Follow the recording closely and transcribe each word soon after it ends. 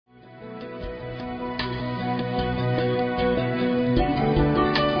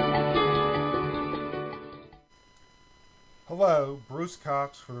Hello, Bruce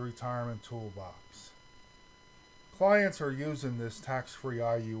Cox for the Retirement Toolbox. Clients are using this tax-free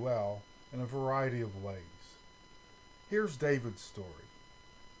IUL in a variety of ways. Here's David's story.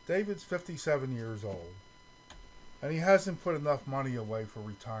 David's 57 years old, and he hasn't put enough money away for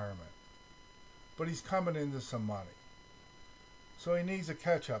retirement, but he's coming into some money. So he needs a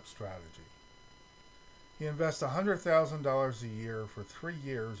catch-up strategy. He invests $100,000 a year for 3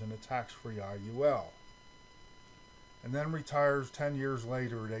 years in a tax-free IUL, and then retires 10 years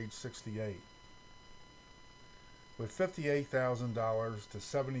later at age 68 with $58,000 to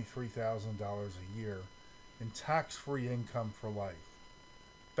 $73,000 a year in tax-free income for life,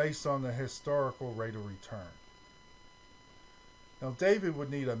 based on the historical rate of return. Now, David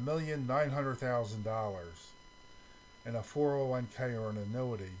would need $1,900,000 in a 401k or an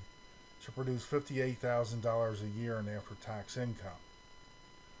annuity to produce $58,000 a year in after-tax income,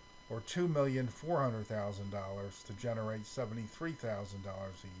 or $2,400,000 to generate $73,000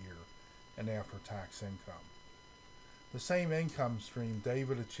 a year in after-tax income. The same income stream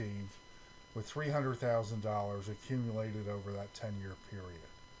David achieved with $300,000 accumulated over that 10-year period.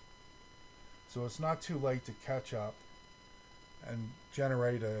 So it's not too late to catch up and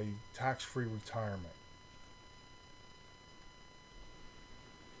generate a tax-free retirement.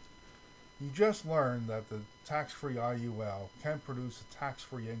 You just learned that the tax-free IUL can produce a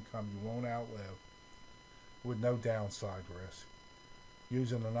tax-free income you won't outlive with no downside risk,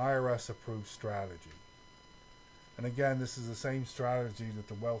 using an IRS approved strategy. And again, this is the same strategy that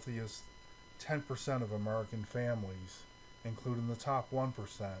the wealthiest 10% of American families, including the top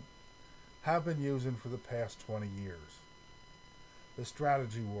 1%, have been using for the past 20 years. The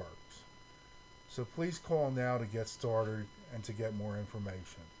strategy works. So please call now to get started and to get more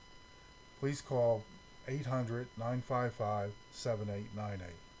information. Please call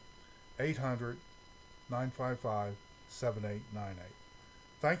 800-955-7898. 800-955-7898.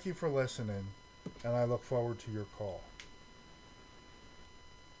 Thank you for listening, and I look forward to your call.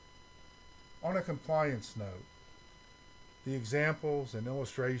 On a compliance note, the examples and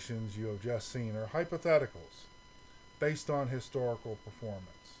illustrations you have just seen are hypotheticals based on historical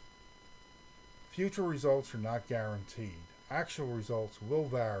performance. Future results are not guaranteed. Actual results will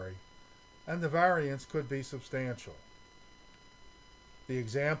vary, and the variance could be substantial. The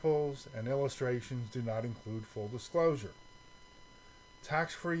examples and illustrations do not include full disclosure.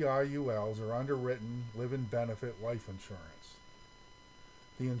 Tax-free IULs are underwritten living benefit life insurance.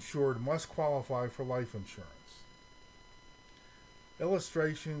 The insured must qualify for life insurance.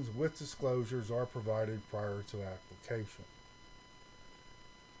 Illustrations with disclosures are provided prior to application.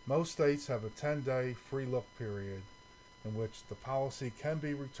 Most states have a 10-day free look period in which the policy can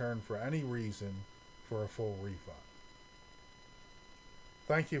be returned for any reason for a full refund.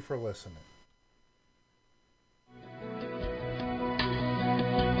 Thank you for listening.